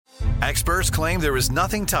Experts claim there is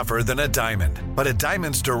nothing tougher than a diamond. But at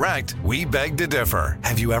Diamonds Direct, we beg to differ.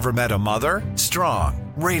 Have you ever met a mother?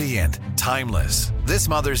 Strong, radiant, timeless. This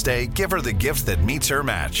Mother's Day, give her the gift that meets her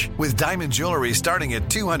match. With diamond jewelry starting at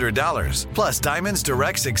 $200. Plus Diamonds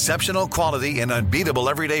Direct's exceptional quality and unbeatable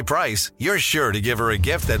everyday price, you're sure to give her a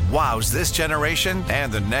gift that wows this generation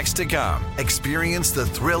and the next to come. Experience the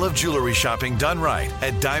thrill of jewelry shopping done right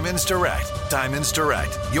at Diamonds Direct. Diamonds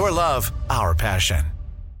Direct. Your love, our passion.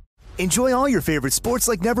 Enjoy all your favorite sports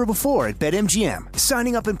like never before at BetMGM.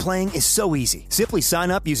 Signing up and playing is so easy. Simply sign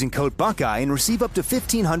up using code Buckeye and receive up to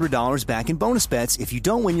 $1,500 back in bonus bets if you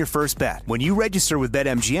don't win your first bet. When you register with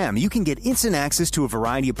BetMGM, you can get instant access to a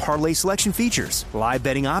variety of parlay selection features, live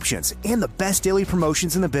betting options, and the best daily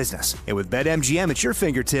promotions in the business. And with BetMGM at your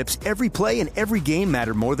fingertips, every play and every game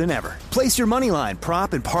matter more than ever. Place your moneyline,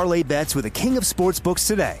 prop, and parlay bets with the king of sportsbooks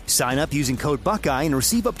today. Sign up using code Buckeye and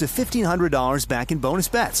receive up to $1,500 back in bonus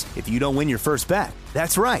bets if you don't win your first bet.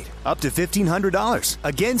 That's right, up to $1,500.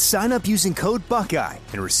 Again, sign up using code Buckeye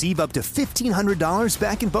and receive up to $1,500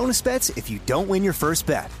 back in bonus bets if you don't win your first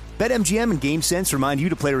bet. BetMGM and GameSense remind you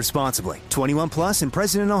to play responsibly. 21 plus and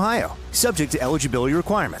present in Ohio. Subject to eligibility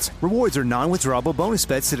requirements. Rewards are non-withdrawable bonus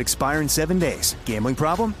bets that expire in 7 days. Gambling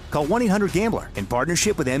problem? Call 1-800-GAMBLER in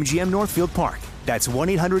partnership with MGM Northfield Park. That's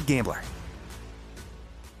 1-800-GAMBLER.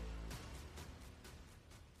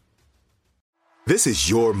 This is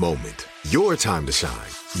your moment, your time to shine,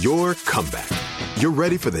 your comeback. You're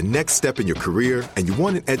ready for the next step in your career, and you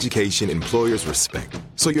want an education employers respect.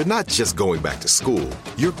 So you're not just going back to school,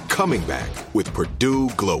 you're coming back with Purdue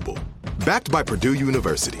Global. Backed by Purdue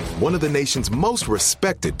University, one of the nation's most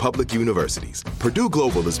respected public universities, Purdue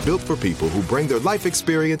Global is built for people who bring their life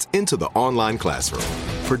experience into the online classroom.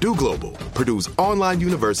 Purdue Global, Purdue's online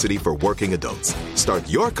university for working adults. Start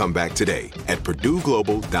your comeback today at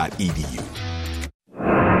purdueglobal.edu.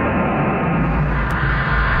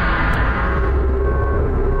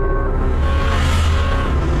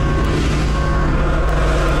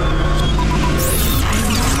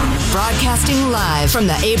 Broadcasting live from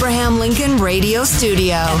the Abraham Lincoln Radio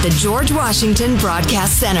Studio at the George Washington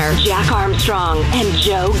Broadcast Center. Jack Armstrong and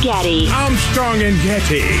Joe Getty. Armstrong and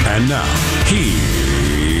Getty. And now,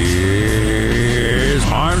 here's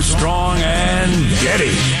Armstrong and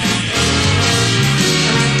Getty.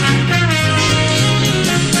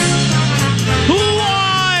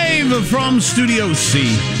 Live from Studio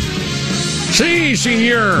C. Si,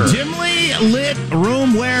 senor. Dimly lit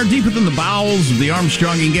room where deep within the bowels of the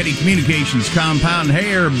Armstrong and Getty Communications compound.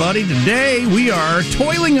 Hey, everybody. Today we are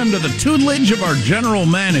toiling under the tutelage of our general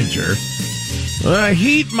manager. The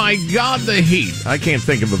heat, my God, the heat. I can't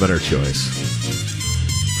think of a better choice.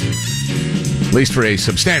 At least for a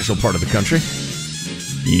substantial part of the country.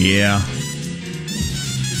 Yeah.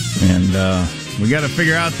 And we got to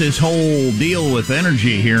figure out this whole deal with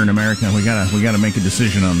energy here in America. We got to make a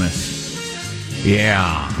decision on this.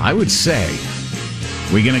 Yeah, I would say.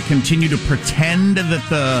 We going to continue to pretend that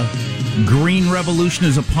the green revolution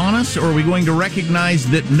is upon us, or are we going to recognize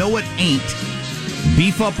that no, it ain't?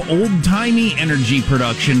 Beef up old-timey energy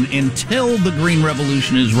production until the green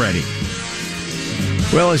revolution is ready.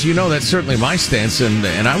 Well, as you know, that's certainly my stance, and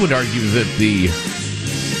I would argue that the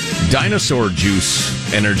dinosaur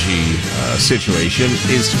juice energy situation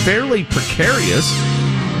is fairly precarious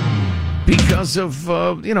because of,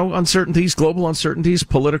 uncertainties, global uncertainties,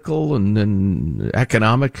 political and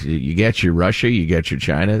economic. You get your Russia, you get your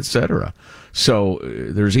China, etc. So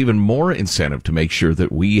there's even more incentive to make sure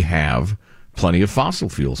that we have plenty of fossil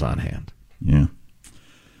fuels on hand. Yeah.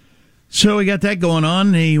 So we got that going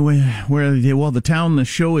on. The town the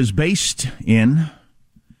show is based in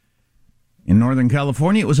Northern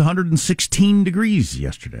California, it was 116 degrees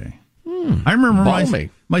yesterday. I remember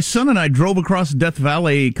my son and I drove across Death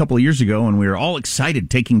Valley a couple of years ago, and we were all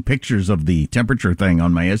excited taking pictures of the temperature thing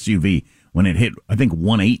on my SUV when it hit, I think,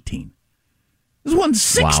 118. It was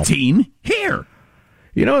 116 wow. Here.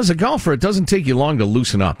 You know, as a golfer, it doesn't take you long to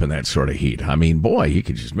loosen up in that sort of heat. I mean, boy, you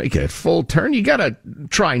could just make a full turn. You got to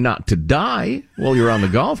try not to die while you're on the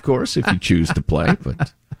golf course if you choose to play.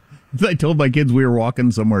 But I told my kids we were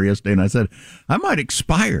walking somewhere yesterday, and I said, I might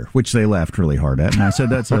expire, which they laughed really hard at. And I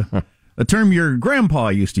said, that's a term your grandpa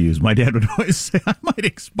used to use. My dad would always say, I might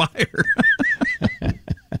expire.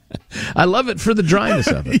 I love it for the dryness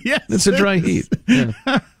of it. Yes, it's a dry heat. Yeah.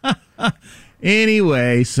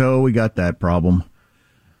 Anyway, so we got that problem.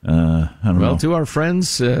 I don't know. Well, to our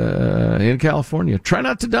friends in California, try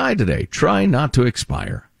not to die today. Try not to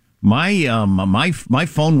expire. My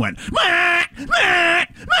phone went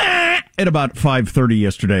at about 5:30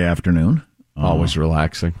 yesterday afternoon. Always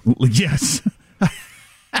relaxing. Yes.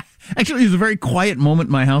 Actually, it was a very quiet moment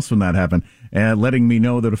in my house when that happened, letting me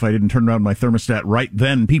know that if I didn't turn around my thermostat right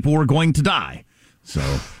then, people were going to die. So,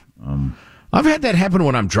 I've had that happen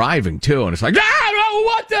when I'm driving, too, and it's like,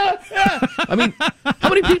 what the? I mean, how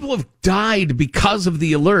many people have died because of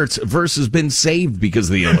the alerts versus been saved because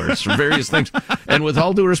of the alerts for various things? And with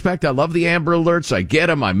all due respect, I love the Amber Alerts. I get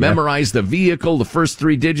them. I memorize the vehicle, the first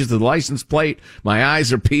 3 digits of the license plate. My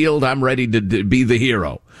eyes are peeled. I'm ready to be the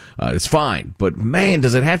hero. It's fine. But, man,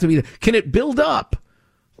 does it have to be? Can it build up?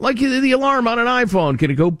 Like the alarm on an iPhone.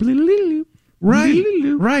 Can it go? Right,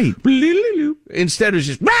 right. Instead of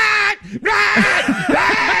just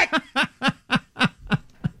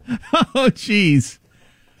oh, jeez.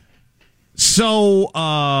 So,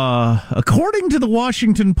 according to the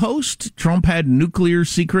Washington Post, Trump had nuclear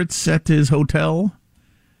secrets at his hotel.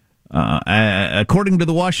 According to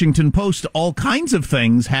the Washington Post, all kinds of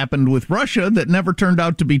things happened with Russia that never turned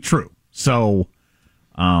out to be true. So,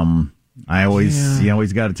 I always, you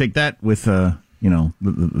always got to take that with, the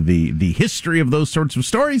history of those sorts of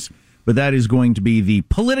stories. But that is going to be the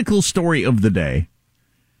political story of the day.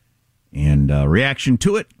 And reaction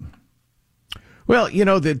to it. Well,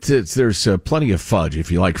 there's plenty of fudge,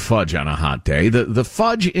 if you like fudge on a hot day. The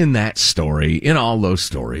fudge in that story, in all those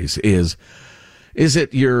stories, is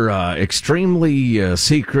it your extremely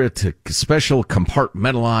secret, special,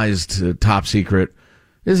 compartmentalized top secret?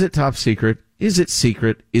 Is it top secret? Is it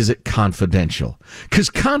secret? Is it confidential?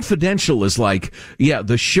 Because confidential is like,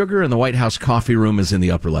 the sugar in the White House coffee room is in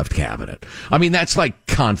the upper left cabinet. I mean, that's like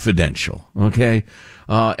confidential, okay?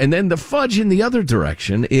 And then the fudge in the other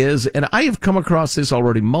direction is, and I have come across this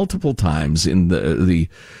already multiple times in the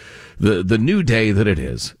new day that it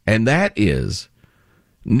is, and that is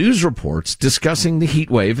news reports discussing the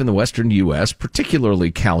heat wave in the western U.S.,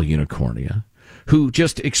 particularly Cal Unicornia, who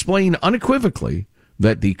just explain unequivocally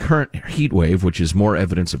that the current heat wave, which is more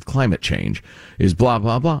evidence of climate change, is blah,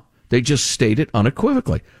 blah, blah. They just state it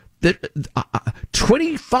unequivocally. That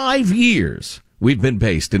 25 years we've been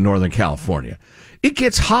based in Northern California. It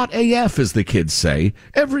gets hot AF, as the kids say,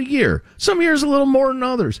 every year. Some years a little more than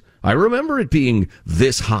others. I remember it being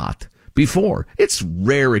this hot before. It's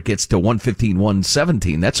rare it gets to 115,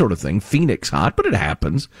 117, that sort of thing. Phoenix hot, but it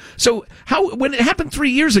happens. So when it happened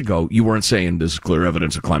 3 years ago, you weren't saying this is clear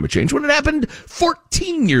evidence of climate change. When it happened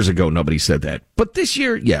 14 years ago, nobody said that. But this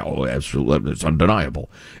year, absolutely, it's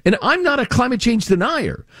undeniable. And I'm not a climate change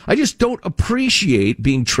denier. I just don't appreciate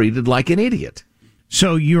being treated like an idiot.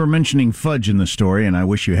 So you were mentioning fudge in the story, and I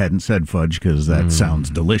wish you hadn't said fudge because that sounds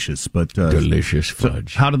delicious. But delicious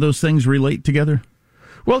fudge. So how do those things relate together?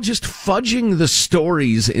 Well, just fudging the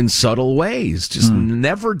stories in subtle ways, just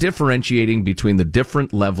never differentiating between the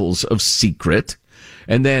different levels of secret,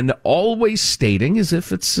 and then always stating, as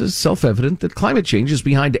if it's self-evident, that climate change is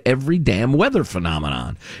behind every damn weather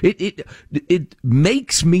phenomenon. It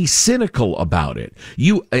makes me cynical about it.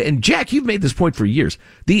 And Jack, you've made this point for years.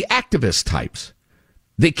 The activist types,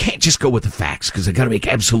 they can't just go with the facts because they got to make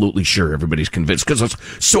absolutely sure everybody's convinced because it's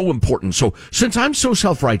so important. So since I'm so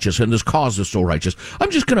self-righteous and this cause is so righteous,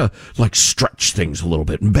 I'm just going to stretch things a little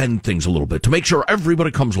bit and bend things a little bit to make sure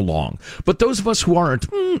everybody comes along. But those of us who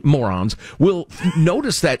aren't morons will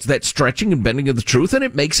notice that stretching and bending of the truth, and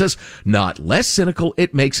it makes us not less cynical.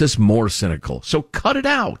 It makes us more cynical. So cut it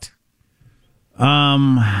out.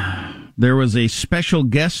 There was a special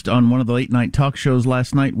guest on one of the late-night talk shows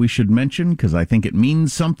last night we should mention because I think it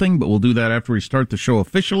means something, but we'll do that after we start the show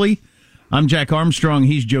officially. I'm Jack Armstrong.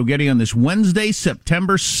 He's Joe Getty on this Wednesday,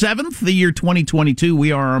 September 7th, the year 2022.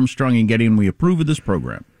 We are Armstrong and Getty, and we approve of this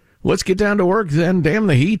program. Let's get down to work then. Damn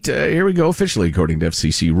the heat. Here we go, officially, according to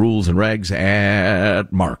FCC rules and regs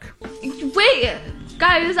at Mark. Wait,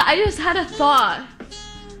 guys, I just had a thought.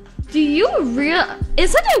 Do you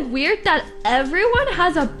isn't it weird that everyone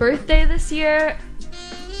has a birthday this year?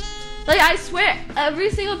 I swear, every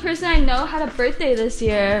single person I know had a birthday this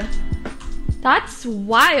year. That's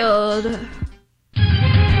wild.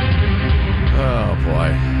 Oh,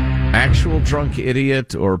 boy. Actual drunk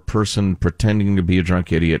idiot or person pretending to be a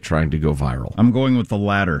drunk idiot trying to go viral? I'm going with the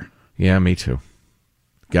latter. Yeah, me too.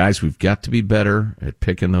 Guys, we've got to be better at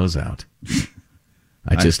picking those out.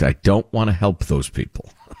 I don't want to help those people.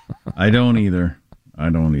 I don't either.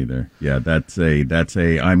 Yeah, that's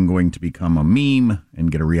a I'm going to become a meme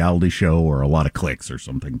and get a reality show or a lot of clicks or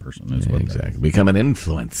something person. Is what exactly. Become an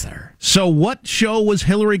influencer. So what show was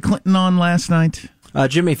Hillary Clinton on last night?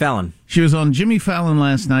 Jimmy Fallon. She was on Jimmy Fallon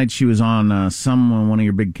last night. She was on one of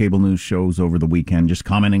your big cable news shows over the weekend, just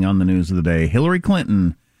commenting on the news of the day. Hillary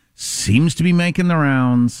Clinton seems to be making the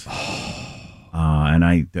rounds.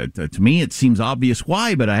 And to me, it seems obvious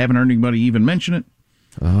why, but I haven't heard anybody even mention it.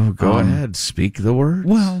 Oh, go ahead. Speak the word.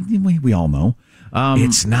 Well, we all know.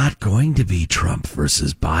 It's not going to be Trump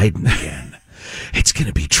versus Biden again. It's going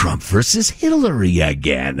to be Trump versus Hillary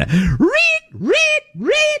again. Read.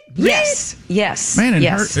 Yes. Man, and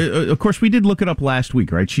her, of course, we did look it up last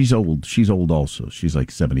week, right? She's old. She's old also. She's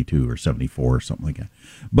like 72 or 74 or something like that.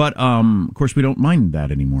 But, of course, we don't mind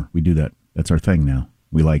that anymore. We do that. That's our thing now.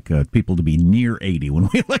 We like people to be near 80 when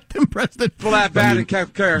we elect them president. Well, that bad and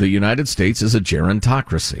can't care. The United States is a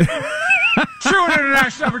gerontocracy. True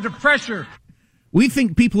international effort to pressure. We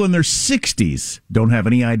think people in their 60s don't have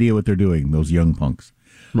any idea what they're doing, those young punks.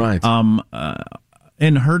 Right.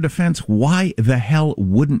 In her defense, why the hell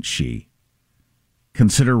wouldn't she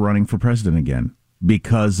consider running for president again?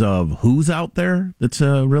 Because of who's out there that's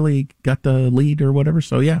really got the lead or whatever?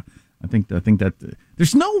 So, yeah, I think that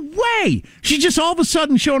there's no way she's just all of a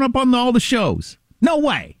sudden showing up on all the shows. No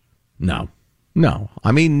way. No.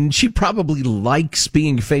 I mean, she probably likes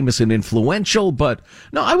being famous and influential, but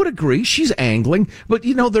no, I would agree. She's angling. But,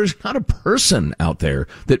 there's not a person out there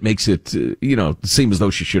that makes it, seem as though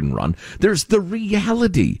she shouldn't run. There's the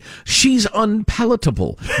reality. She's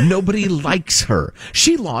unpalatable. Nobody likes her.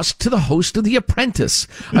 She lost to the host of The Apprentice.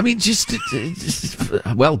 I mean,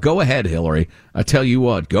 well, go ahead, Hillary. I tell you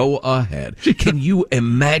what, go ahead. Can you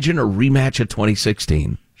imagine a rematch of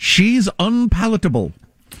 2016? She's unpalatable.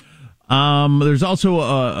 There's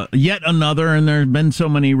also yet another, and there have been so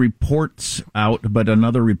many reports out, but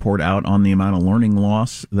another report out on the amount of learning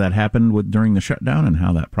loss that happened during the shutdown and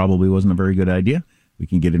how that probably wasn't a very good idea. We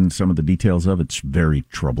can get into some of the details of it. It's very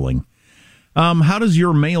troubling. How does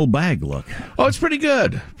your mailbag look? Oh, it's pretty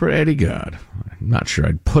good. Pretty good. I'm not sure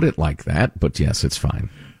I'd put it like that, but yes, it's fine.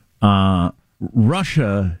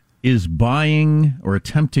 Russia is buying or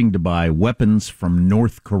attempting to buy weapons from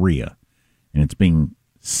North Korea, and it's being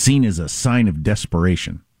seen as a sign of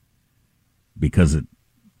desperation because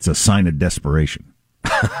it's a sign of desperation.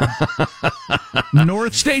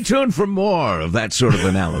 Stay tuned for more of that sort of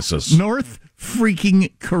analysis. North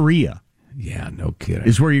freaking Korea. Yeah, no kidding.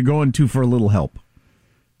 Is where you're going to for a little help,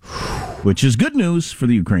 which is good news for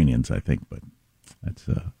the Ukrainians, I think. But that's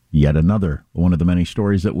yet another one of the many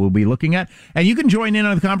stories that we'll be looking at. And you can join in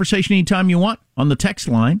on the conversation anytime you want on the text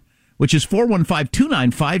line, which is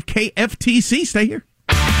 415-295-KFTC. Stay here.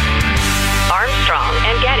 Armstrong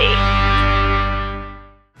and Getty.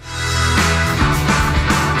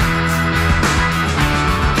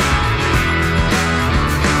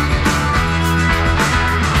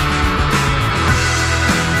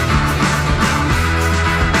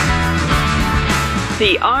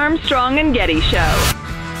 The Armstrong and Getty Show.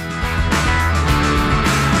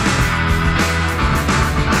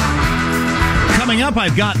 Coming up,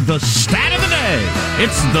 I've got the stat of the day.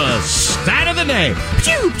 It's the stat of the day.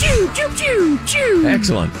 Pew, pew, pew, pew, pew.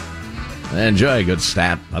 Excellent. Enjoy a good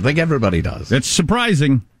stat. I think everybody does. It's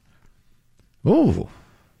surprising. Oh,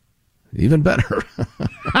 even better.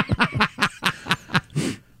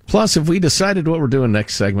 Plus, if we decided what we're doing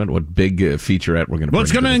next segment, what big featurette we're going to bring. Well,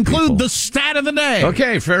 it's going to include people. The stat of the day.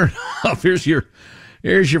 Okay, fair enough. Here's your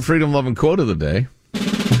freedom-loving quote of the day.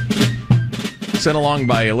 Sent along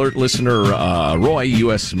by alert listener Roy,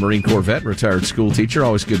 U.S. Marine Corps vet, retired school teacher.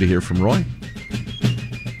 Always good to hear from Roy.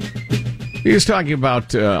 He was talking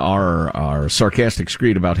about our sarcastic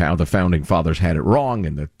screed about how the Founding Fathers had it wrong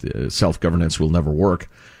and that self-governance will never work.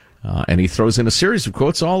 And he throws in a series of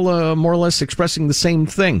quotes, all more or less expressing the same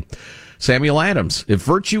thing. Samuel Adams, if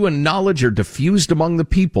virtue and knowledge are diffused among the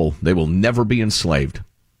people, they will never be enslaved.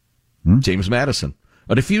 James Madison,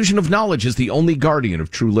 a diffusion of knowledge is the only guardian of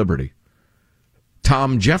true liberty.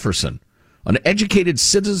 Tom Jefferson, an educated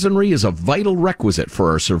citizenry is a vital requisite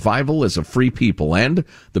for our survival as a free people, and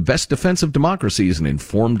the best defense of democracy is an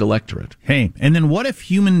informed electorate. Hey, and then what if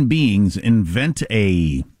human beings invent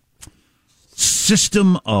a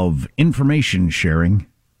system of information sharing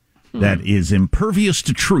that is impervious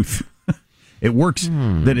to truth? It works,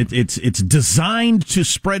 that it's designed to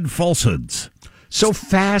spread falsehoods. So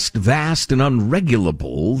fast, vast, and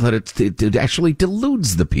unregulable that it actually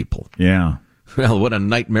deludes the people. Yeah. Well, what a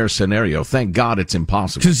nightmare scenario. Thank God it's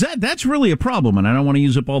impossible. Because that's really a problem, and I don't want to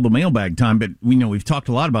use up all the mailbag time, but we've talked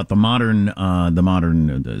a lot about the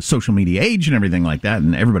modern social media age and everything like that,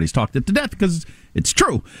 and everybody's talked it to death because it's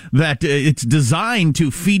true that it's designed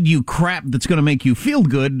to feed you crap that's going to make you feel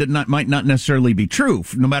good that might not necessarily be true,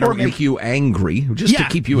 no matter or make you angry, just to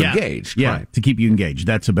keep you engaged. Yeah, right. To keep you engaged.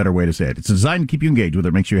 That's a better way to say it. It's designed to keep you engaged, whether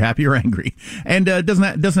it makes you happy or angry, and it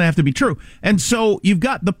doesn't have to be true. And so you've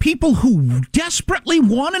got the people who desperately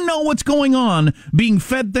want to know what's going on, being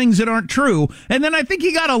fed things that aren't true. And then I think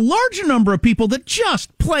you got a larger number of people that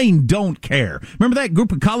just plain don't care. Remember that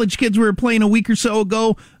group of college kids we were playing a week or so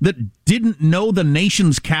ago that didn't know the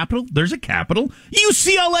nation's capital? There's a capital.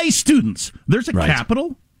 UCLA students. There's a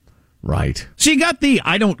capital. Right. So you got the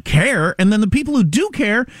I don't care, and then the people who do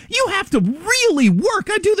care, you have to really work.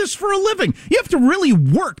 I do this for a living. You have to really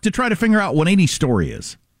work to try to figure out what any story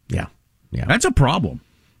is. Yeah. That's a problem.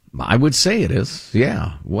 I would say it is.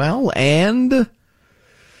 Yeah. Well, and, you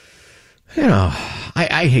know,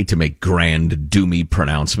 I hate to make grand doomy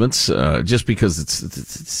pronouncements just because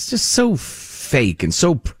it's just so fake and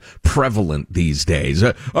so prevalent these days.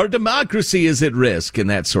 Our democracy is at risk and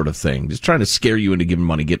that sort of thing. Just trying to scare you into giving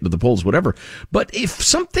money, getting to the polls, whatever. But if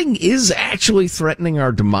something is actually threatening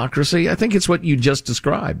our democracy, I think it's what you just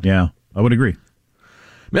described. Yeah, I would agree.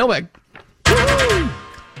 Mailbag.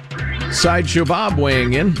 Sideshow Bob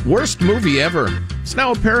weighing in. Worst movie ever. It's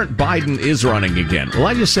now apparent Biden is running again. Well,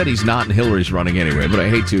 I just said he's not and Hillary's running anyway, but I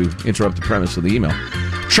hate to interrupt the premise of the email.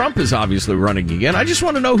 Trump is obviously running again. I just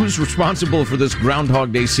want to know who's responsible for this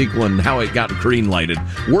Groundhog Day sequel and how it got green-lighted.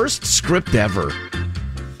 Worst script ever.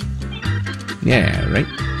 Yeah, right?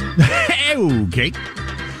 Okay.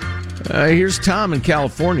 Here's Tom in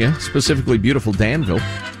California, specifically beautiful Danville.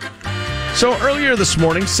 So earlier this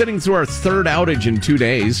morning, sitting through our third outage in 2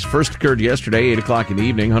 days. First occurred yesterday, 8 o'clock in the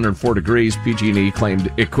evening, 104 degrees. PG&E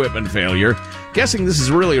claimed equipment failure. Guessing this is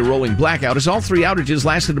really a rolling blackout, as all three outages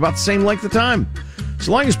lasted about the same length of time.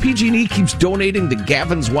 So long as PG&E keeps donating to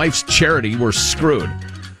Gavin's wife's charity, we're screwed.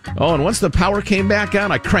 Oh, and once the power came back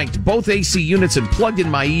on, I cranked both AC units and plugged in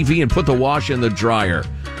my EV and put the wash in the dryer.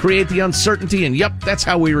 Create the uncertainty, and yep, that's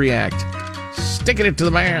how we react. Sticking it to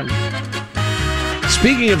the man.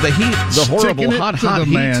 Speaking of the heat, the horrible hot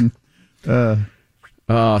heat.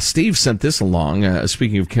 Steve sent this along.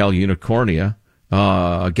 Speaking of Cal Unicornia,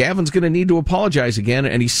 Gavin's going to need to apologize again,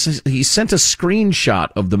 and he sent a screenshot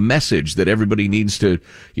of the message that everybody needs to,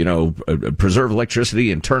 preserve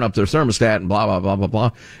electricity and turn up their thermostat and blah, blah, blah, blah, blah.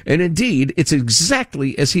 And indeed, it's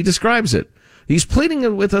exactly as he describes it. He's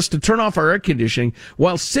pleading with us to turn off our air conditioning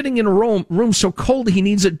while sitting in a room so cold he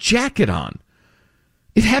needs a jacket on.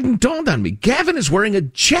 It hadn't dawned on me. Gavin is wearing a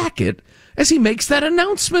jacket as he makes that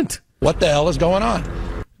announcement. What the hell is going on?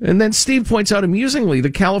 And then Steve points out amusingly,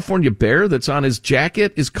 the California bear that's on his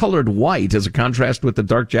jacket is colored white as a contrast with the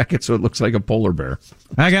dark jacket, so it looks like a polar bear.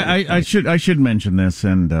 I should mention this,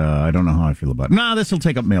 and I don't know how I feel about it. Nah, this will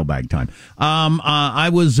take up mailbag time. I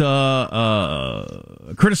was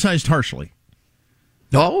criticized harshly.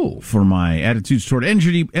 For my attitudes toward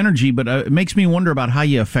energy, but it makes me wonder about how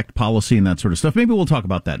you affect policy and that sort of stuff. Maybe we'll talk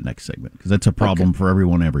about that next segment, because that's a problem for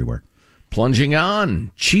everyone everywhere. Plunging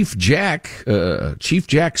on, Chief Jack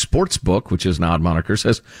Sportsbook, which is an odd moniker,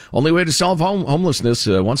 says, only way to solve homelessness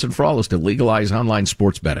once and for all is to legalize online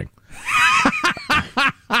sports betting.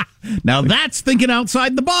 Now that's thinking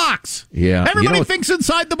outside the box. Yeah. Everybody thinks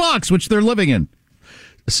inside the box, which they're living in.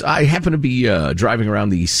 So I happen to be driving around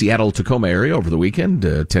the Seattle-Tacoma area over the weekend,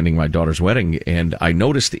 attending my daughter's wedding, and I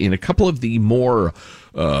noticed in a couple of the more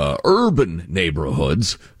urban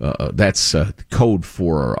neighborhoods, that's code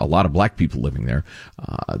for a lot of black people living there,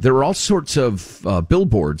 there were all sorts of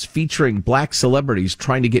billboards featuring black celebrities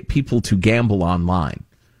trying to get people to gamble online,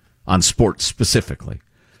 on sports specifically.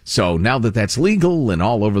 So now that that's legal and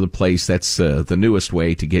all over the place, that's the newest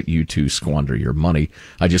way to get you to squander your money.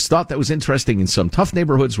 I just thought that was interesting. In some tough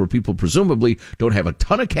neighborhoods where people presumably don't have a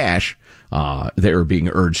ton of cash, they're being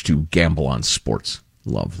urged to gamble on sports.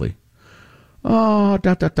 Lovely. Oh,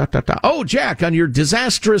 Oh, Jack, on your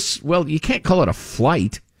disastrous, well, you can't call it a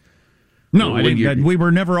flight. No, I didn't. We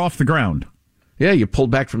were never off the ground. Yeah, you pulled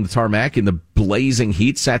back from the tarmac in the blazing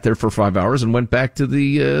heat, sat there for 5 hours, and went back to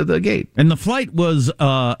the gate. And the flight would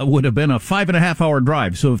have been a 5.5 hour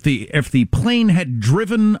drive. So if the plane had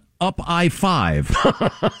driven up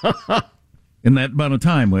I-5 in that amount of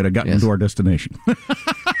time, we'd have gotten to our destination.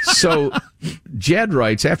 So Jed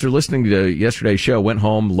writes, after listening to yesterday's show, went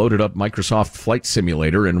home, loaded up Microsoft Flight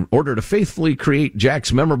Simulator, and ordered to faithfully create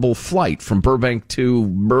Jack's memorable flight from Burbank to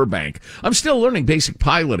Burbank. I'm still learning basic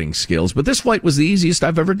piloting skills, but this flight was the easiest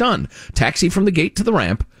I've ever done. Taxi from the gate to the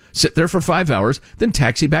ramp, sit there for 5 hours, then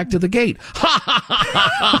taxi back to the gate.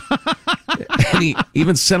 And he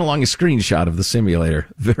even sent along a screenshot of the simulator.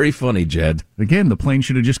 Very funny, Jed. Again, the plane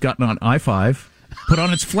should have just gotten on I-5, put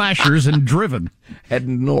on its flashers, and driven.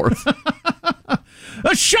 Heading north.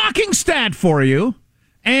 A shocking stat for you.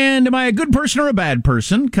 And am I a good person or a bad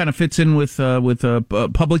person? Kind of fits in with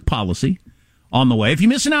public policy on the way. If you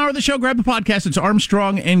miss an hour of the show, grab the podcast. It's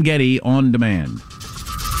Armstrong and Getty on demand.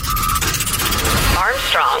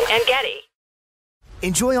 Armstrong and Getty.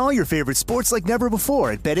 Enjoy all your favorite sports like never before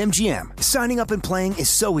at BetMGM. Signing up and playing is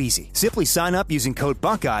so easy. Simply sign up using code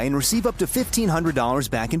Buckeye and receive up to $1,500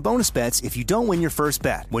 back in bonus bets if you don't win your first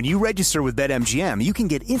bet. When you register with BetMGM, you can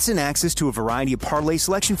get instant access to a variety of parlay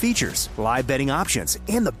selection features, live betting options,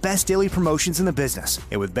 and the best daily promotions in the business.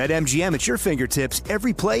 And with BetMGM at your fingertips,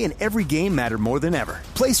 every play and every game matter more than ever.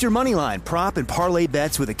 Place your moneyline, prop, and parlay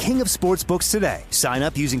bets with the king of sportsbooks today. Sign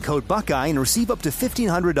up using code Buckeye and receive up to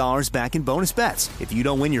 $1,500 back in bonus bets if you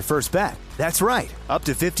don't win your first bet. That's right, up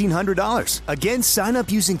to $1,500. Again, sign up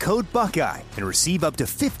using code Buckeye and receive up to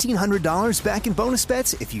 $1,500 back in bonus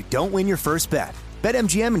bets if you don't win your first bet.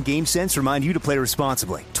 BetMGM and GameSense remind you to play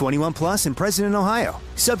responsibly. 21 plus and present in Ohio.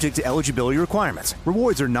 Subject to eligibility requirements.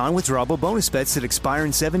 Rewards are non-withdrawable bonus bets that expire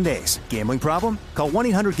in 7 days. Gambling problem? Call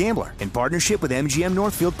 1-800-GAMBLER in partnership with MGM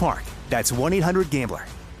Northfield Park. That's 1-800-GAMBLER.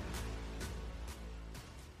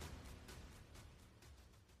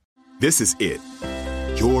 This is it.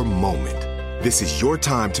 Your moment. This is your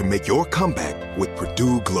time to make your comeback with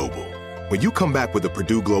Purdue Global. When you come back with a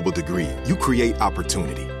Purdue Global degree, you create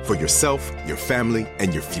opportunity for yourself, your family,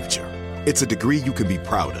 and your future. It's a degree you can be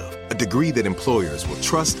proud of, a degree that employers will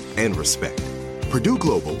trust and respect. Purdue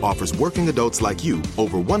Global offers working adults like you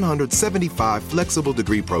over 175 flexible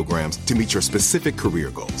degree programs to meet your specific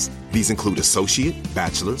career goals. These include associate,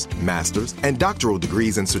 bachelor's, master's, and doctoral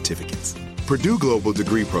degrees and certificates. Purdue Global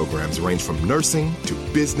degree programs range from nursing to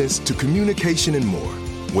business to communication and more.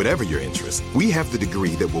 Whatever your interest, we have the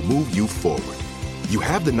degree that will move you forward. You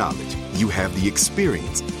have the knowledge, you have the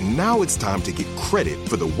experience. Now it's time to get credit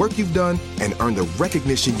for the work you've done and earn the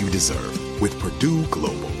recognition you deserve with Purdue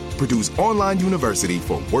Global, Purdue's online university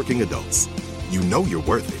for working adults. You know you're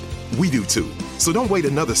worth it. We do too. So don't wait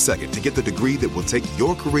another second to get the degree that will take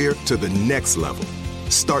your career to the next level.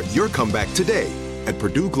 Start your comeback today at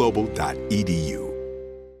purdueglobal.edu.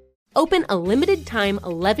 Open a limited-time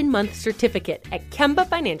 11-month certificate at Kemba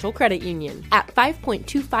Financial Credit Union. At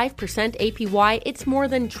 5.25% APY, it's more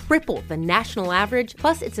than triple the national average,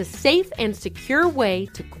 plus it's a safe and secure way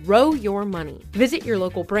to grow your money. Visit your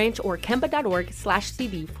local branch or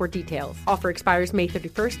kemba.org/cb for details. Offer expires May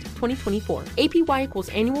 31st, 2024. APY equals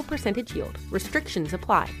annual percentage yield. Restrictions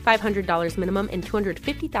apply. $500 minimum and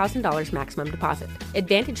 $250,000 maximum deposit.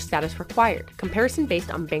 Advantage status required. Comparison based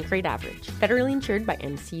on bank rate average. Federally insured by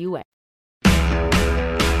NCUA.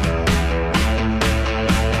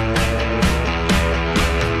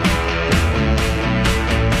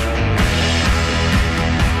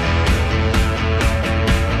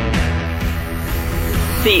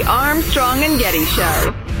 The Armstrong and Getty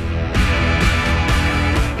Show.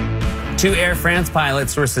 2 Air France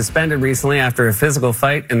pilots were suspended recently after a physical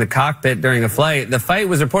fight in the cockpit during a flight. The fight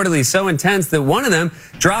was reportedly so intense that one of them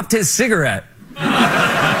dropped his cigarette. There you go,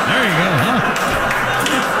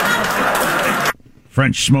 huh?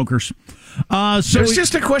 French smokers. So it's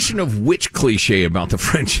just a question of which cliche about the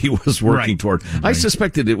French he was working toward. I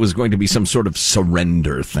suspected it was going to be some sort of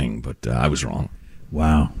surrender thing, but I was wrong.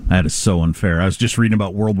 Wow, that is so unfair. I was just reading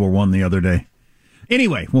about World War I the other day.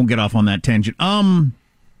 Anyway, we'll get off on that tangent. A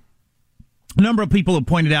number of people have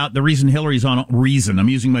pointed out the reason Hillary's on... I'm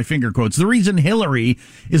using my finger quotes. The reason Hillary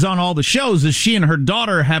is on all the shows is she and her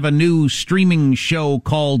daughter have a new streaming show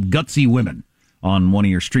called Gutsy Women on one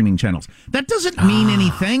of your streaming channels. That doesn't mean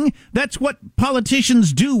anything. That's what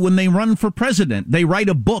politicians do when they run for president. They write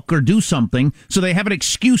a book or do something so they have an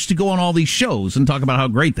excuse to go on all these shows and talk about how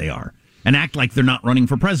great they are and act like they're not running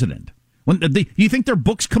for president. You think their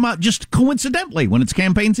books come out just coincidentally when it's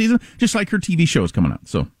campaign season, just like her TV show is coming out.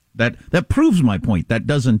 So that proves my point. That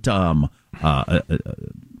doesn't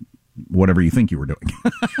whatever you think you were doing.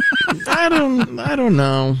 I don't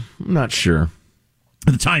know. I'm not sure.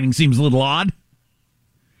 The timing seems a little odd.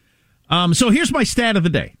 So here's my stat of the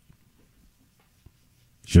day.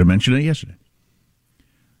 Should have mentioned it yesterday.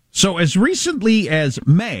 So as recently as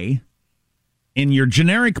May, in your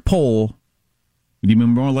generic poll, would you be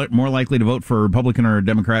more likely to vote for a Republican or a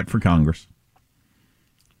Democrat for Congress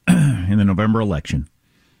in the November election?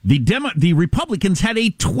 The Republicans had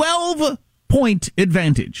a 12-point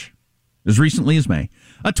advantage as recently as May.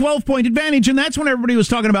 A 12-point advantage, and that's when everybody was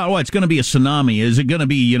talking about, it's going to be a tsunami. Is it going to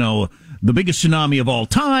be, the biggest tsunami of all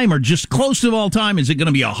time or just close to all time? Is it going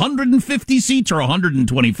to be 150 seats or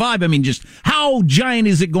 125? I mean, just how giant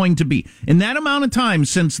is it going to be? In that amount of time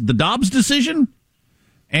since the Dobbs decision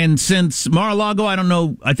and since Mar-a-Lago, I don't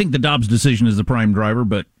know. I think the Dobbs decision is the prime driver,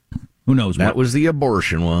 but who knows? That was the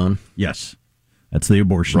abortion one. Yes. That's the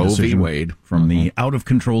abortion Roe decision v. Wade. From the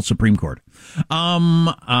out-of-control Supreme Court.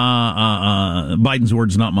 Biden's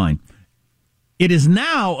words, not mine. It is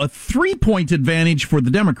now a 3-point advantage for the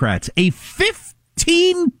Democrats. A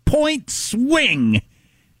 15-point swing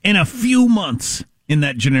in a few months in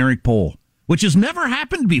that generic poll, which has never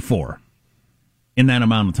happened before in that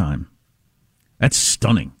amount of time. That's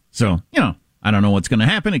stunning. So, I don't know what's going to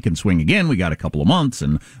happen. It can swing again. We got a couple of months,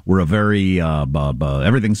 and we're a very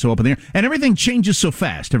everything's so up in the air, and everything changes so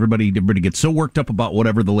fast. Everybody gets so worked up about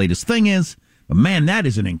whatever the latest thing is. But man, that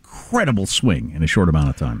is an incredible swing in a short amount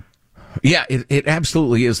of time. Yeah, it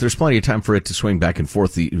absolutely is. There's plenty of time for it to swing back and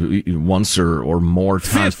forth once or more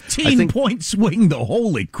times. 15-point swing, though.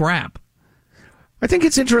 Holy crap. I think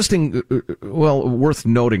it's interesting, worth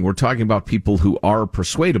noting, we're talking about people who are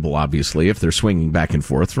persuadable, obviously, if they're swinging back and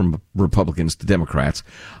forth from Republicans to Democrats.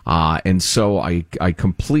 And so I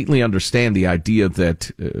completely understand the idea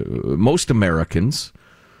that most Americans,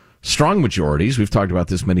 strong majorities, we've talked about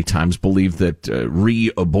this many times, believe that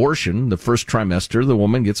re-abortion, the first trimester, the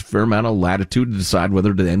woman gets a fair amount of latitude to decide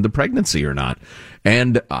whether to end the pregnancy or not.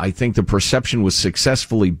 And I think the perception was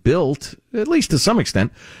successfully built, at least to some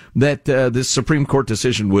extent, that this Supreme Court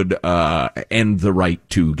decision would end the right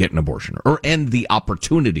to get an abortion, or end the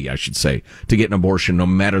opportunity, I should say, to get an abortion no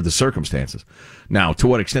matter the circumstances. Now, to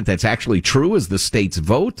what extent that's actually true as the states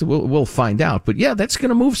vote, we'll find out. But yeah, that's going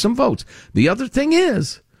to move some votes. The other thing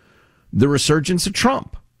is the resurgence of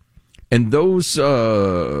Trump. And those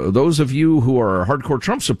of you who are hardcore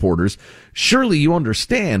Trump supporters, surely you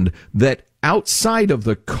understand that outside of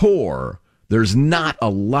the core, there's not a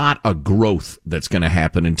lot of growth that's going to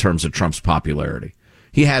happen in terms of Trump's popularity.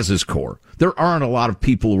 He has his core. There aren't a lot of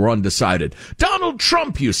people who are undecided. Donald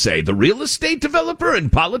Trump, you say, the real estate developer in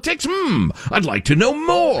politics? I'd like to know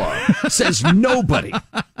more, says nobody.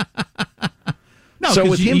 No, so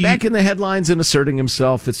with him back in the headlines and asserting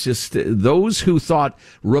himself, it's just those who thought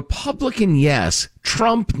Republican, yes,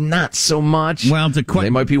 Trump, not so much. Well,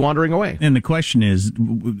 they might be wandering away. And the question is,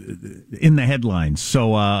 in the headlines.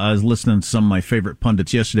 So I was listening to some of my favorite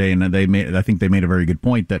pundits yesterday, and I think they made a very good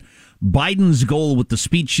point that Biden's goal with the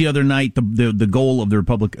speech the other night, the goal of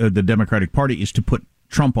the Democratic Party is to put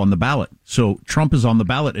Trump on the ballot. So Trump is on the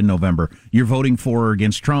ballot in November. You're voting for or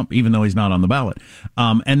against Trump, even though he's not on the ballot.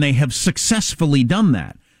 And they have successfully done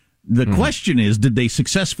that. The question is, did they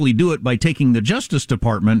successfully do it by taking the Justice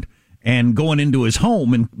Department and going into his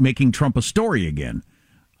home and making Trump a story again?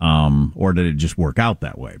 Or did it just work out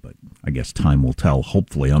that way? But I guess time will tell,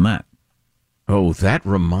 hopefully, on that. Oh, that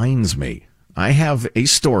reminds me. I have a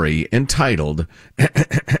story entitled,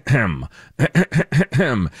 the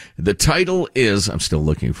title is, I'm still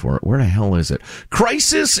looking for it. Where the hell is it?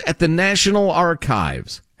 Crisis at the National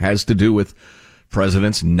Archives. Has to do with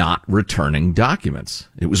presidents not returning documents.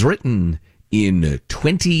 It was written in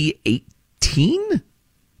 2018?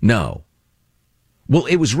 No. Well,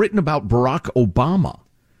 it was written about Barack Obama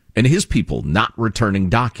and his people not returning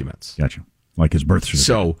documents. Gotcha. Like his birth certificate.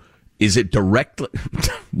 So, is it directly?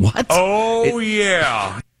 What? Oh,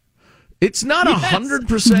 yeah. It's not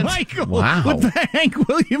 100%. Michael, wow. With the Hank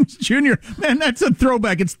Williams Jr. Man, that's a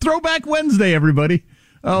throwback. It's Throwback Wednesday, everybody.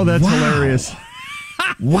 Oh, that's hilarious.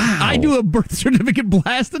 Wow. I do a birth certificate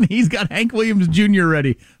blast, and he's got Hank Williams Jr.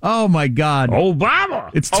 ready. Oh, my God. Obama.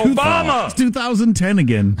 It's Obama. It's 2010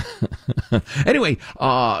 again. Anyway,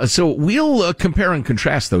 so we'll compare and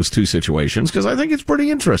contrast those two situations because I think it's pretty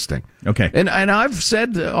interesting. Okay. And I've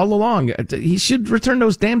said all along, he should return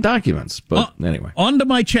those damn documents. But anyway. On to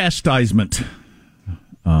my chastisement.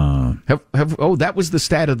 That was the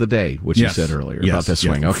stat of the day, which you said earlier about that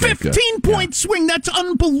swing. Yes. Okay, 15-point swing. That's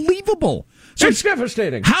unbelievable. So it's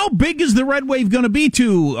devastating. How big is the red wave going to be?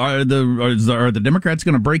 Are the Democrats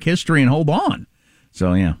going to break history and hold on?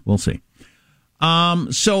 So yeah, we'll see.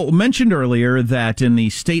 So mentioned earlier that in the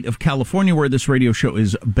state of California, where this radio show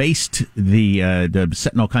is based, the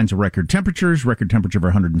setting all kinds of record temperature of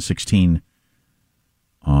 116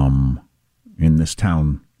 in this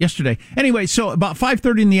town yesterday. Anyway, so about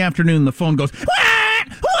 5:30 in the afternoon, the phone goes, "What?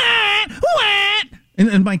 What? What?"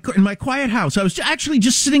 In my quiet house. I was actually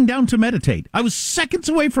just sitting down to meditate. I was seconds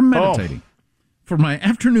away from meditating for my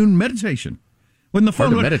afternoon meditation. When the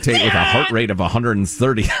phone went, meditate with a heart rate of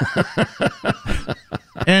 130.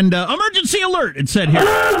 And emergency alert, it said here.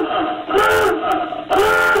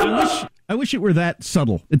 I wish it were that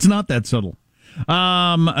subtle. It's not that subtle.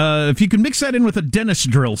 If you can mix that in with a dentist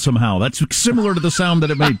drill somehow, that's similar to the sound that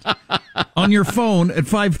it made on your phone at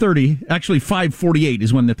 5:30. Actually, 5:48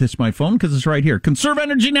 is when it hits my phone because it's right here. Conserve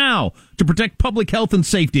energy now to protect public health and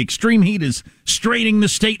safety. Extreme heat is straining the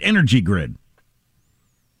state energy grid.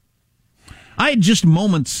 I had just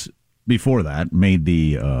moments before that made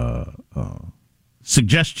the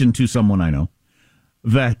suggestion to someone I know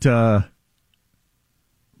that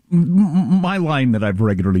my line that I've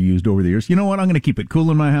regularly used over the years, you know what, I'm going to keep it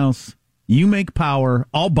cool in my house. You make power.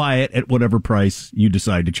 I'll buy it at whatever price you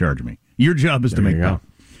decide to charge me. Your job is to make power.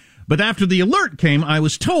 But after the alert came, I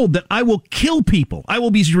was told that I will kill people. I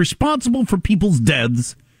will be responsible for people's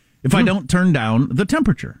deaths if I don't turn down the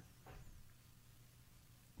temperature.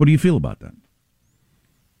 What do you feel about that?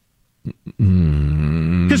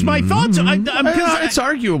 Because my thoughts... it's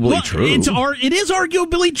arguably true. It is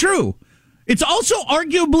arguably true. It's also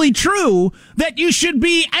arguably true that you should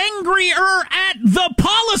be angrier at the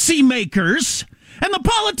policymakers and the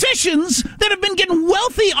politicians that have been getting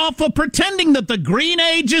wealthy off of pretending that the green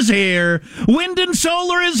age is here, wind and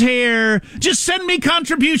solar is here. Just send me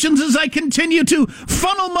contributions as I continue to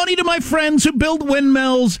funnel money to my friends who build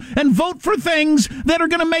windmills and vote for things that are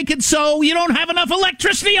going to make it so you don't have enough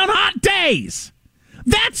electricity on hot days.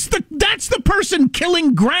 That's the person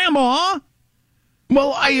killing grandma.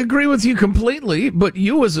 Well, I agree with you completely, but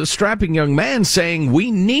you as a strapping young man saying we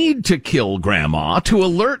need to kill grandma to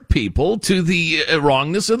alert people to the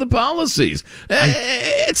wrongness of the policies.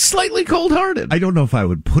 It's slightly cold-hearted. I don't know if I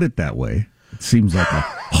would put it that way. It seems like a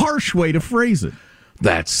harsh way to phrase it.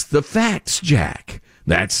 That's the facts, Jack.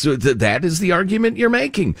 That is the argument you're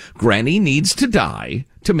making. Granny needs to die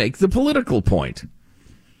to make the political point.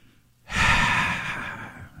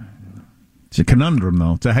 It's a conundrum,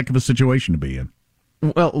 though. It's a heck of a situation to be in.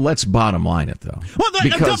 Well, let's bottom line it, though. Well,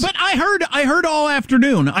 but I heard all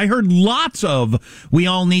afternoon. I heard lots of we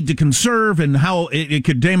all need to conserve and how it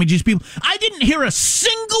could damage these people. I didn't hear a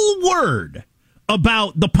single word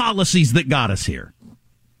about the policies that got us here.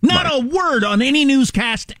 Not a word on any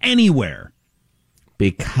newscast anywhere.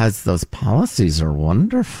 Because those policies are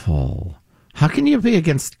wonderful. How can you be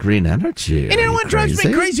against green energy? And you know what drives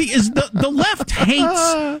me crazy is the left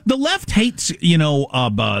hates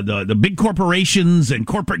the big corporations and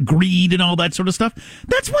corporate greed and all that sort of stuff.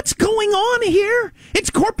 That's what's going on here. It's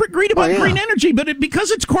corporate greed about green energy, but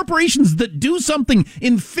because it's corporations that do something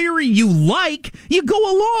in theory you like, you go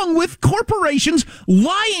along with corporations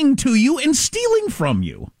lying to you and stealing from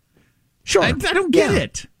you. Sure, I don't get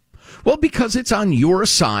it. Well, because it's on your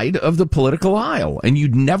side of the political aisle, and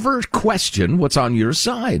you'd never question what's on your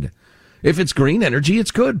side. If it's green energy, it's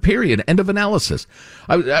good, period. End of analysis.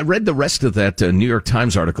 I read the rest of that New York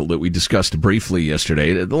Times article that we discussed briefly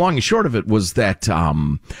yesterday. The long and short of it was that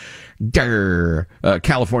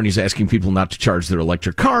California's asking people not to charge their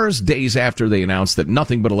electric cars days after they announced that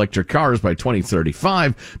nothing but electric cars by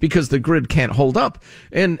 2035 because the grid can't hold up.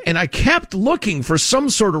 And I kept looking for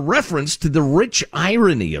some sort of reference to the rich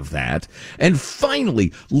irony of that. And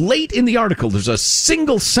finally, late in the article, there's a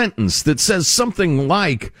single sentence that says something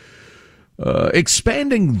like,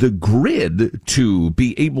 expanding the grid to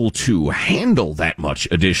be able to handle that much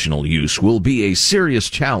additional use will be a serious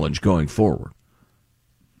challenge going forward.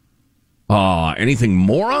 Anything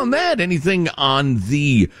more on that? Anything on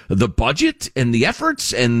the budget and the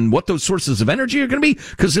efforts and what those sources of energy are going to be?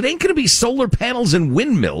 Because it ain't going to be solar panels and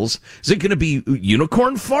windmills. Is it going to be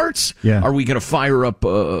unicorn farts? Yeah. Are we going to fire up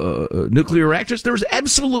nuclear reactors? There's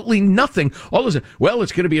absolutely nothing. All of a sudden, well,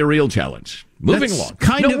 it's going to be a real challenge. Moving along.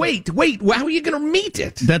 Wait. How are you going to meet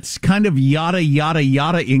it? That's kind of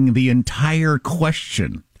yada-ing the entire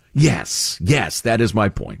question. Yes, that is my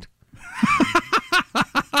point.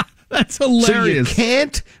 That's hilarious. So you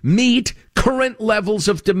can't meet current levels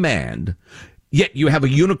of demand, yet you have a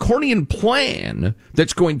unicornian plan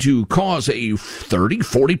that's going to cause a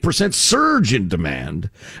 30-40% surge in demand,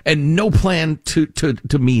 and no plan to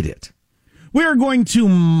meet it. We're going to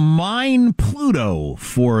mine Pluto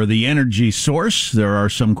for the energy source. There are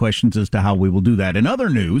some questions as to how we will do that. In other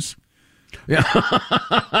news... Yeah.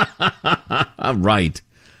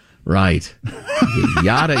 Right.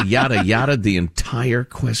 Yada, the entire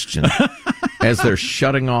question as they're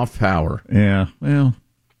shutting off power. Yeah, well.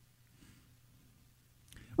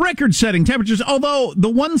 Record-setting temperatures, although the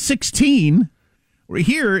 116,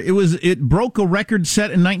 here, it broke a record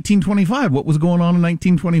set in 1925. What was going on in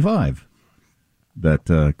 1925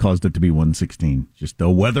 that caused it to be 116? Just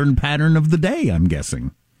the weather pattern of the day, I'm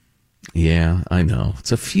guessing. Yeah, I know.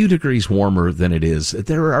 It's a few degrees warmer than it is.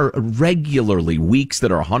 There are regularly weeks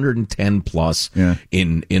that are 110 plus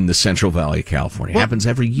in the Central Valley of California. It happens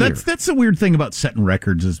every year. That's the weird thing about setting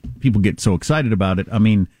records is people get so excited about it. I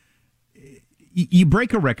mean, you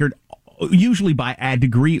break a record usually by a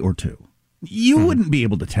degree or two. You wouldn't be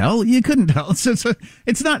able to tell. You couldn't tell.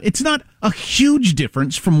 It's not a huge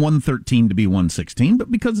difference from 113 to be 116, but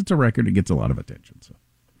because it's a record, it gets a lot of attention. So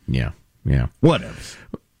yeah. Whatever.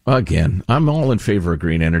 Again, I'm all in favor of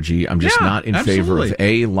green energy. I'm just not in favor of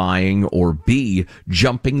A, lying, or B,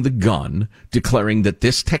 jumping the gun, declaring that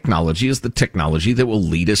this technology is the technology that will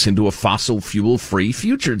lead us into a fossil fuel-free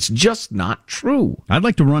future. It's just not true. I'd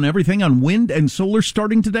like to run everything on wind and solar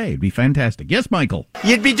starting today. It'd be fantastic. Yes, Michael?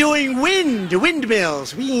 You'd be doing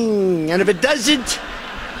windmills. And if it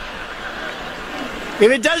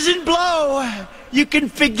doesn't blow, you can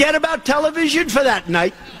forget about television for that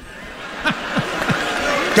night.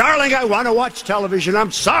 Darling, I want to watch television. I'm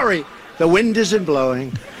sorry. The wind isn't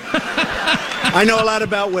blowing. I know a lot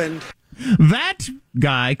about wind. That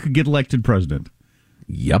guy could get elected president.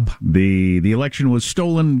 Yep. The election was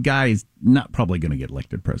stolen. Guy's not probably going to get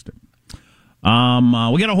elected president. We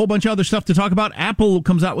got a whole bunch of other stuff to talk about. Apple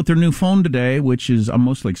comes out with their new phone today, which is, I'm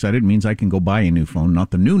mostly excited. It means I can go buy a new phone,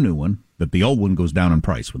 not the new one, but the old one goes down in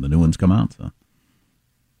price when the new ones come out. So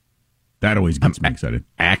that always gets me excited.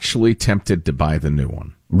 Actually tempted to buy the new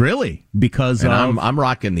one. Really? Because I'm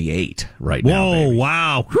rocking the 8 right now. Whoa, baby.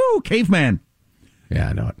 wow. Whew, caveman. Yeah,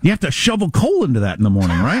 I know it. You have to shovel coal into that in the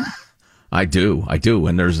morning, right? I do.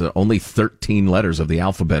 And there's only 13 letters of the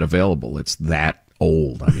alphabet available. It's that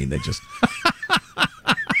old. I mean, they just...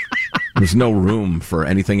 There's no room for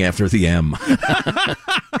anything after the M.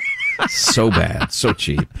 So bad. So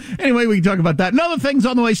cheap. Anyway, we can talk about that and other things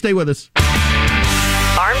on the way. Stay with us.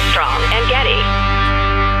 Armstrong and Getty.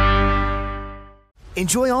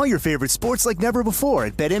 Enjoy all your favorite sports like never before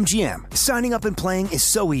at BetMGM. Signing up and playing is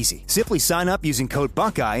so easy. Simply sign up using code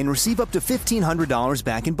Buckeye and receive up to $1,500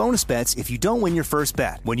 back in bonus bets if you don't win your first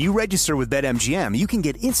bet. When you register with BetMGM, you can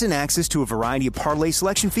get instant access to a variety of parlay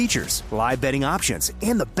selection features, live betting options,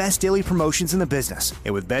 and the best daily promotions in the business.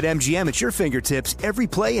 And with BetMGM at your fingertips, every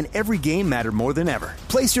play and every game matter more than ever.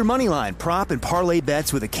 Place your moneyline, prop, and parlay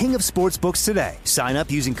bets with the king of sportsbooks today. Sign up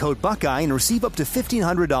using code Buckeye and receive up to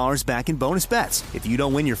 $1,500 back in bonus bets if you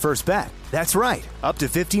don't win your first bet. That's right, up to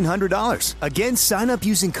 $1,500. Again, sign up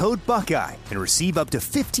using code Buckeye and receive up to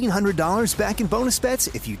 $1,500 back in bonus bets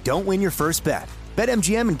if you don't win your first bet.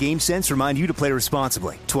 BetMGM and GameSense remind you to play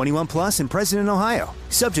responsibly. 21 plus and present in Ohio.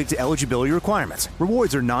 Subject to eligibility requirements.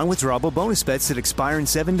 Rewards are non-withdrawable bonus bets that expire in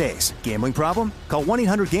 7 days. Gambling problem? Call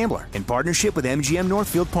 1-800-GAMBLER in partnership with MGM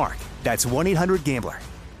Northfield Park. That's 1-800-GAMBLER.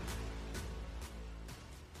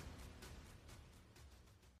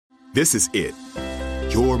 This is it.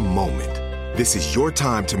 Your moment. This is your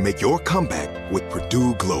time to make your comeback with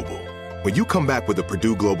Purdue Global. When you come back with a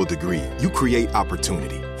Purdue Global degree, you create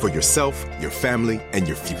opportunity for yourself, your family, and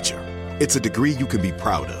your future. It's a degree you can be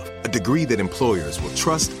proud of, a degree that employers will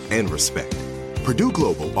trust and respect. Purdue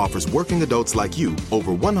Global offers working adults like you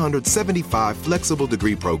over 175 flexible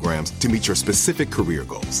degree programs to meet your specific career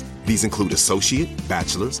goals. These include associate,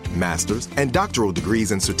 bachelor's, master's, and doctoral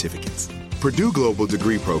degrees and certificates. Purdue Global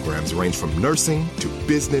degree programs range from nursing to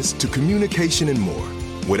business to communication and more.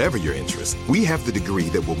 Whatever your interest, we have the degree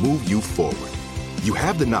that will move you forward. You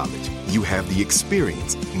have the knowledge, you have the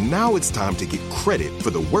experience. Now it's time to get credit for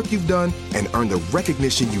the work you've done and earn the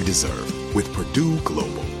recognition you deserve with Purdue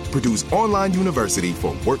Global, Purdue's online university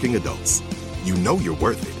for working adults. You know you're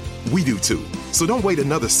worth it. We do too. So don't wait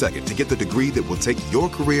another second to get the degree that will take your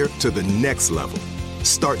career to the next level.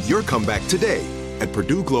 Start your comeback today at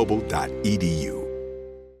purdueglobal.edu.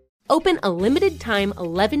 Open a limited-time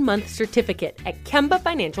 11-month certificate at Kemba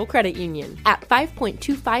Financial Credit Union. At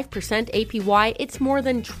 5.25% APY, it's more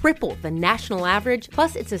than triple the national average,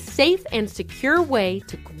 plus it's a safe and secure way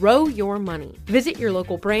to grow your money. Visit your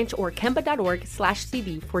local branch or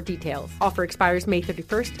kemba.org/cb for details. Offer expires May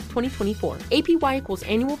 31st, 2024. APY equals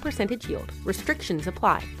annual percentage yield. Restrictions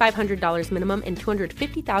apply. $500 minimum and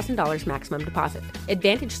 $250,000 maximum deposit.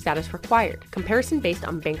 Advantage status required. Comparison based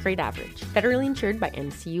on bank rate average. Federally insured by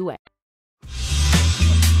NCUA.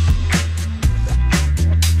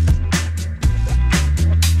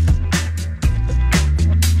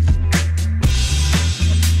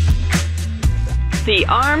 The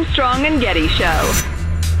Armstrong and Getty Show.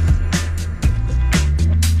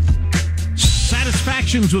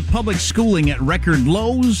 Satisfactions with public schooling at record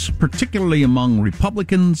lows, particularly among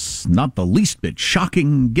Republicans. Not the least bit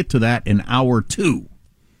shocking. Get to that in hour 2.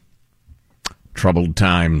 Troubled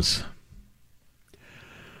times.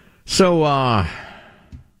 So,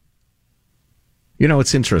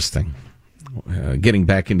 it's interesting. Getting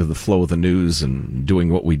back into the flow of the news and doing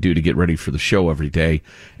what we do to get ready for the show every day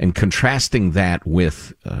and contrasting that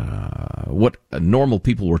with what normal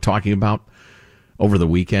people were talking about over the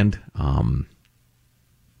weekend.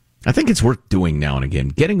 I think it's worth doing now and again,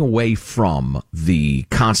 getting away from the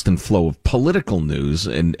constant flow of political news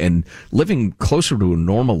and living closer to a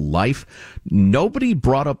normal life. Nobody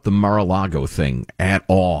brought up the Mar-a-Lago thing at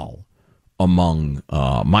all among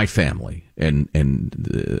my family and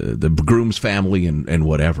the groom's family and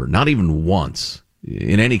whatever. Not even once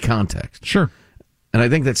in any context. Sure. And I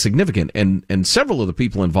think that's significant. And several of the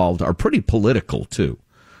people involved are pretty political, too.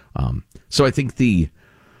 So I think the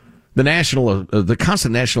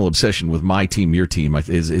constant national obsession with my team, your team,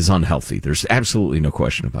 is unhealthy. There's absolutely no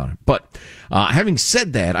question about it. But having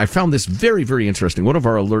said that, I found this very, very interesting. One of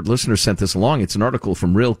our alert listeners sent this along. It's an article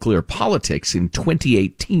from Real Clear Politics in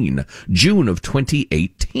 2018, June of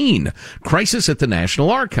 2018. Crisis at the National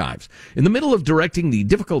Archives. In the middle of directing the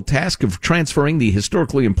difficult task of transferring the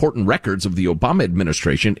historically important records of the Obama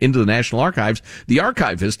administration into the National Archives, the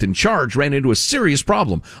archivist in charge ran into a serious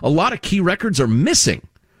problem. A lot of key records are missing.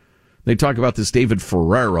 They talk about this David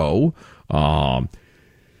Ferrero. And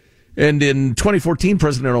in 2014,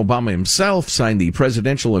 President Obama himself signed the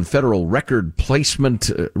Presidential and Federal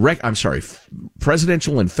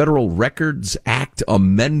Presidential and Federal Records Act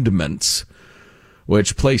amendments,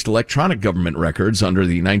 which placed electronic government records under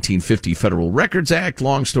the 1950 Federal Records Act.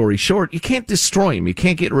 Long story short, you can't destroy them. You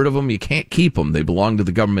can't get rid of them. You can't keep them. They belong to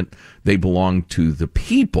the government. They belong to the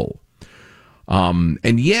people.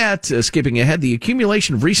 And yet, skipping ahead, the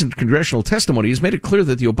accumulation of recent congressional testimony has made it clear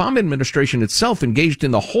that the Obama administration itself engaged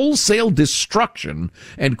in the wholesale destruction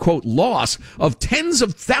and, quote, loss of tens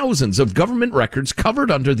of thousands of government records covered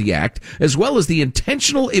under the act, as well as the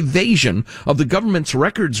intentional evasion of the government's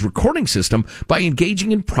records recording system by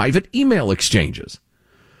engaging in private email exchanges.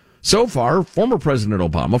 So far, former President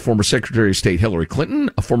Obama, former Secretary of State Hillary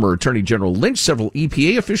Clinton, former Attorney General Lynch, several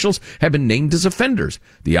EPA officials have been named as offenders.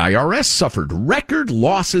 The IRS suffered record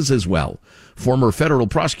losses as well. Former federal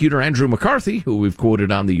prosecutor Andrew McCarthy, who we've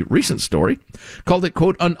quoted on the recent story, called it,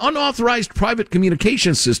 quote, an unauthorized private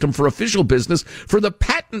communication system for official business for the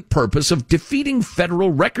patent purpose of defeating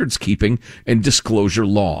federal records keeping and disclosure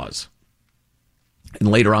laws. And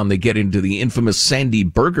later on, they get into the infamous Sandy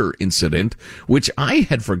Berger incident, which I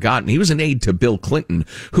had forgotten. He was an aide to Bill Clinton,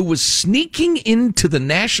 who was sneaking into the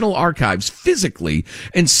National Archives physically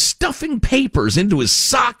and stuffing papers into his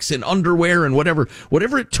socks and underwear and whatever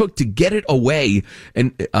it took to get it away.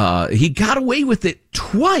 And he got away with it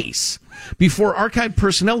twice before archive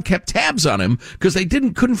personnel kept tabs on him because they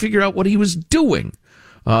couldn't figure out what he was doing.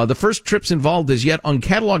 The first trips involved as yet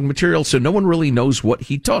uncatalogued material, so no one really knows what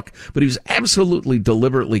he took. But he was absolutely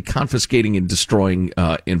deliberately confiscating and destroying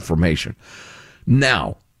information.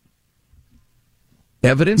 Now,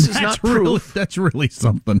 evidence is not proof. That's really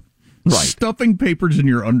something. Right. Stuffing papers in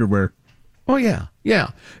your underwear. Oh, yeah.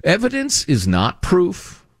 Evidence is not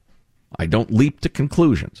proof. I don't leap to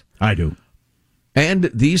conclusions. I do.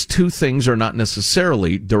 And these two things are not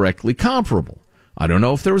necessarily directly comparable. I don't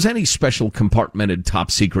know if there was any special compartmented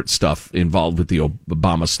top secret stuff involved with the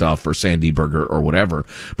Obama stuff or Sandy Berger or whatever,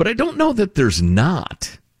 but I don't know that there's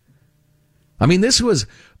not. I mean, this was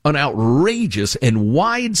an outrageous and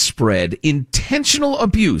widespread intentional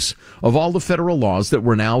abuse of all the federal laws that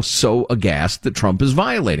we're now so aghast that Trump is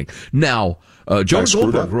violating. Now, Joe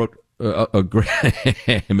Goldberg wrote good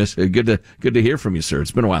to hear from you, sir. It's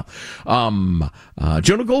been a while.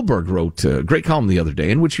 Jonah Goldberg wrote a great column the other day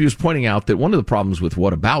in which he was pointing out that one of the problems with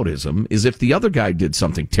whataboutism is if the other guy did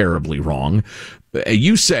something terribly wrong,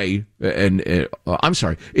 you say,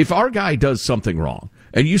 if our guy does something wrong,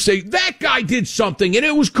 and you say, that guy did something and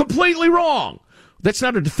it was completely wrong. That's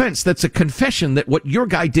not a defense. That's a confession that what your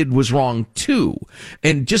guy did was wrong, too.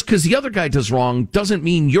 And just because the other guy does wrong doesn't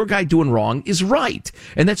mean your guy doing wrong is right.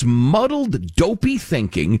 And that's muddled, dopey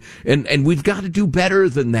thinking. And we've got to do better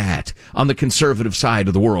than that on the conservative side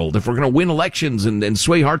of the world if we're going to win elections and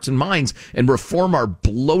sway hearts and minds and reform our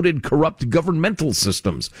bloated, corrupt governmental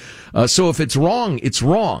systems. So if it's wrong, it's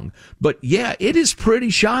wrong. But yeah, it is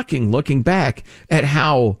pretty shocking looking back at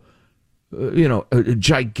how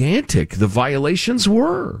gigantic the violations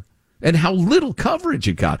were and how little coverage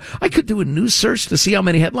it got. I could do a news search to see how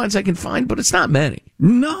many headlines I can find, but it's not many.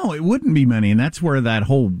 No, it wouldn't be many. And that's where that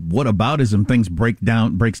whole whataboutism things breaks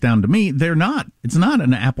down to me. It's not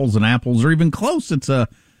an apples and apples or even close. It's a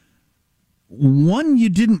one you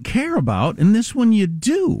didn't care about and this one you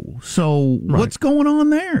do. So What's going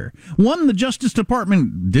on there? One, the Justice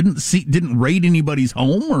Department didn't raid anybody's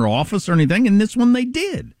home or office or anything. And this one they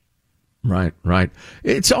did. Right.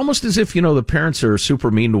 It's almost as if, the parents are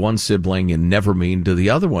super mean to one sibling and never mean to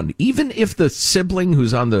the other one. Even if the sibling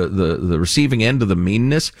who's on the receiving end of the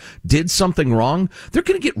meanness did something wrong, they're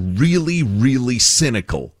going to get really, really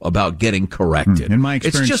cynical about getting corrected. In my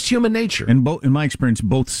experience, it's just human nature. In my experience,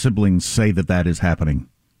 both siblings say that is happening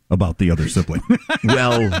about the other sibling.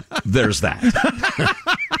 Well, there's that.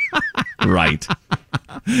 Right.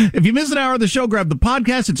 If you miss an hour of the show, grab the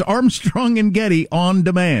podcast. It's Armstrong and Getty on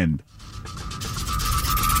demand.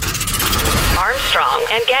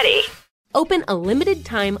 and Getty. Open a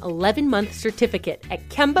limited-time 11-month certificate at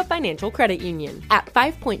Kemba Financial Credit Union. At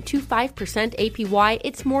 5.25% APY,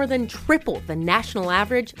 it's more than triple the national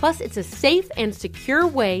average, plus it's a safe and secure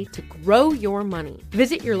way to grow your money.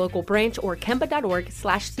 Visit your local branch or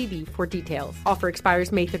kemba.org/CD for details. Offer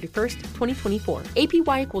expires May 31st, 2024.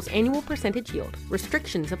 APY equals annual percentage yield.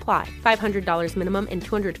 Restrictions apply. $500 minimum and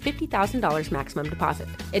 $250,000 maximum deposit.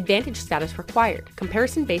 Advantage status required.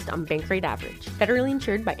 Comparison based on bank rate average. Federally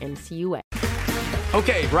insured by NCUA.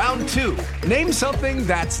 Okay, round two. Name something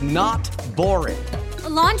that's not boring. A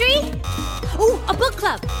laundry? Ooh, a book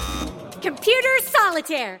club. Computer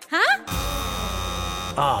solitaire, huh?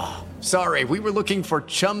 Ah, sorry, we were looking for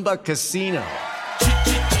Chumba Casino.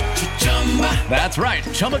 That's right,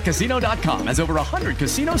 ChumbaCasino.com has over 100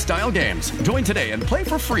 casino-style games. Join today and play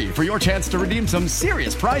for free for your chance to redeem some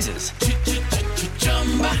serious prizes.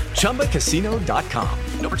 ChumbaCasino.com.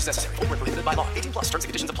 No purchase necessary. Void where prohibited by law. 18+ terms and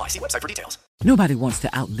conditions apply. See website for details. Nobody wants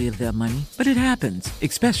to outlive their money, but it happens,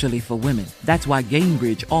 especially for women. That's why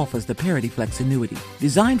Gainbridge offers the Parity Flex annuity,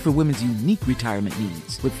 designed for women's unique retirement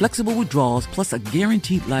needs, with flexible withdrawals plus a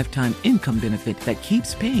guaranteed lifetime income benefit that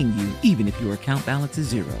keeps paying you even if your account balance is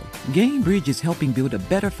zero. Gainbridge is helping build a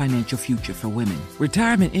better financial future for women.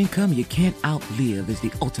 Retirement income you can't outlive is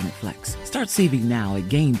the ultimate flex. Start saving now at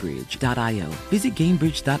Gainbridge.io. Visit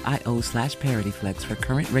Gainbridge.io/ParityFlex for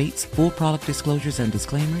current rates, full product disclosures and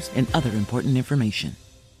disclaimers, and other important information.